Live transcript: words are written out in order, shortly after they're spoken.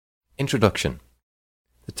Introduction.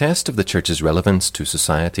 The test of the Church's relevance to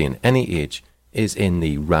society in any age is in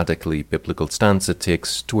the radically biblical stance it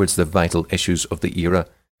takes towards the vital issues of the era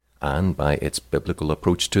and by its biblical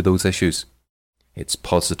approach to those issues, its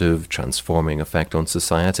positive, transforming effect on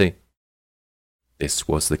society. This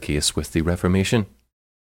was the case with the Reformation.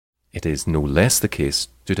 It is no less the case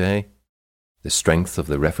today. The strength of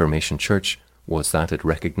the Reformation Church was that it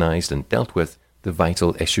recognized and dealt with the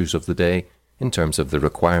vital issues of the day in terms of the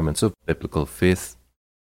requirements of biblical faith.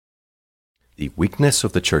 The weakness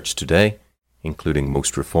of the Church today, including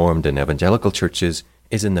most Reformed and evangelical churches,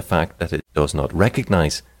 is in the fact that it does not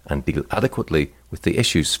recognize and deal adequately with the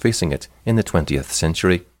issues facing it in the 20th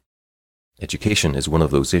century. Education is one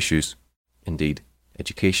of those issues. Indeed,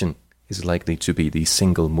 education is likely to be the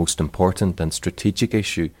single most important and strategic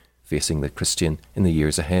issue facing the Christian in the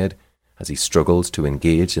years ahead as he struggles to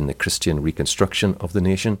engage in the Christian reconstruction of the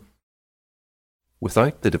nation.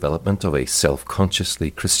 Without the development of a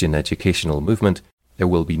self-consciously Christian educational movement, there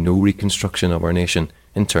will be no reconstruction of our nation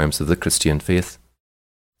in terms of the Christian faith.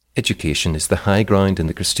 Education is the high ground in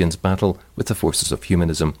the Christian's battle with the forces of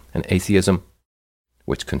humanism and atheism,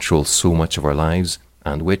 which control so much of our lives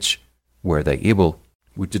and which, were they able,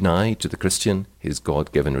 would deny to the Christian his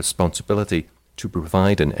God-given responsibility to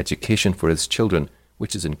provide an education for his children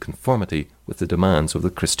which is in conformity with the demands of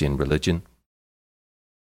the Christian religion.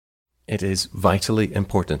 It is vitally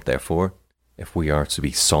important, therefore, if we are to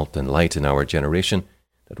be salt and light in our generation,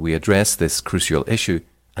 that we address this crucial issue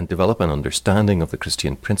and develop an understanding of the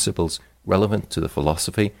Christian principles relevant to the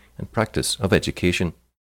philosophy and practice of education.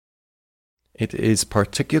 It is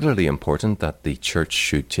particularly important that the Church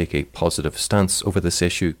should take a positive stance over this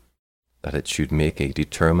issue, that it should make a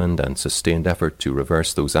determined and sustained effort to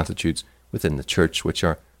reverse those attitudes within the Church which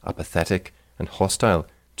are apathetic and hostile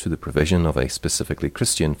to the provision of a specifically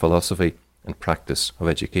Christian philosophy and practice of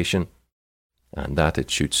education, and that it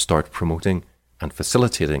should start promoting and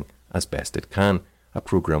facilitating as best it can a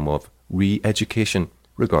program of re-education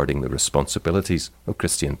regarding the responsibilities of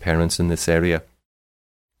Christian parents in this area.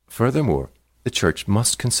 Furthermore, the Church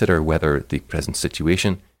must consider whether the present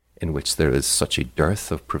situation, in which there is such a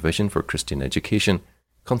dearth of provision for Christian education,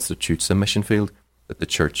 constitutes a mission field that the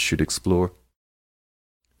Church should explore.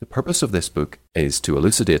 The purpose of this book is to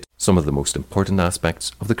elucidate some of the most important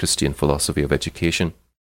aspects of the Christian philosophy of education.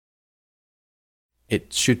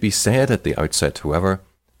 It should be said at the outset, however,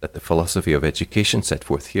 that the philosophy of education set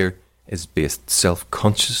forth here is based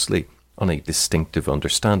self-consciously on a distinctive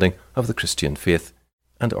understanding of the Christian faith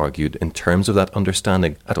and argued in terms of that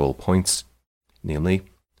understanding at all points, namely,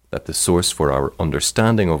 that the source for our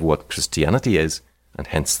understanding of what Christianity is, and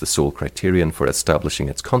hence the sole criterion for establishing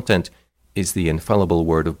its content, is the infallible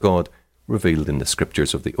Word of God revealed in the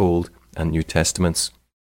Scriptures of the Old and New Testaments.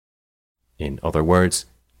 In other words,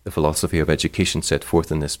 the philosophy of education set forth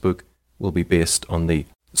in this book will be based on the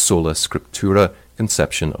sola scriptura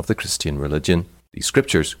conception of the Christian religion. The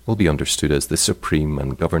Scriptures will be understood as the supreme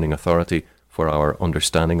and governing authority for our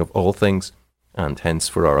understanding of all things, and hence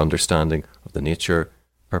for our understanding of the nature,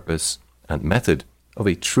 purpose, and method of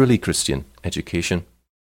a truly Christian education.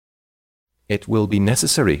 It will be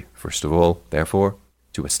necessary, first of all, therefore,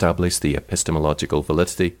 to establish the epistemological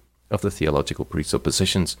validity of the theological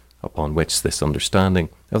presuppositions upon which this understanding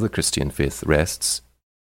of the Christian faith rests.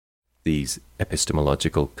 These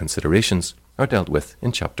epistemological considerations are dealt with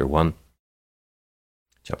in Chapter 1.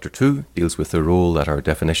 Chapter 2 deals with the role that our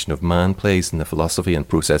definition of man plays in the philosophy and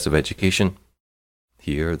process of education.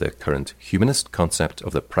 Here, the current humanist concept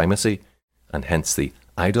of the primacy, and hence the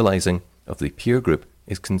idolizing of the peer group,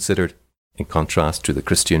 is considered, in contrast to the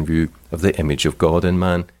Christian view of the image of God in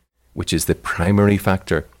man, which is the primary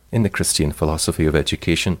factor in the Christian philosophy of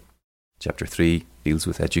education. Chapter 3 deals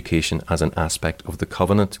with education as an aspect of the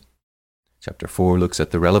covenant. Chapter 4 looks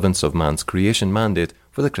at the relevance of man's creation mandate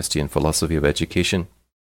for the Christian philosophy of education.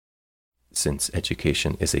 Since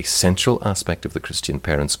education is a central aspect of the Christian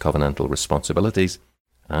parent's covenantal responsibilities,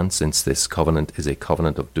 and since this covenant is a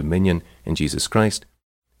covenant of dominion in Jesus Christ,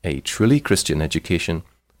 a truly Christian education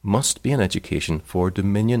must be an education for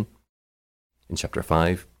dominion. In Chapter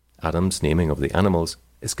 5, Adam's naming of the animals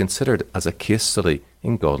is considered as a case study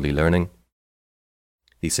in godly learning.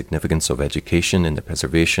 The significance of education in the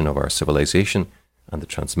preservation of our civilization and the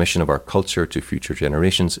transmission of our culture to future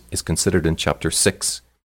generations is considered in Chapter 6,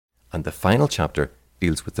 and the final chapter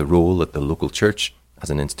deals with the role that the local church as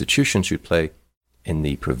an institution should play in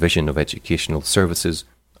the provision of educational services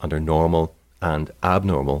under normal and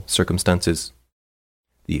abnormal circumstances.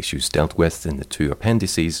 The issues dealt with in the two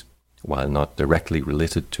appendices, while not directly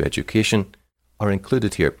related to education, are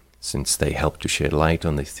included here since they help to shed light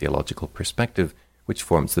on the theological perspective which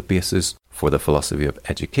forms the basis for the philosophy of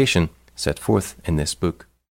education set forth in this book.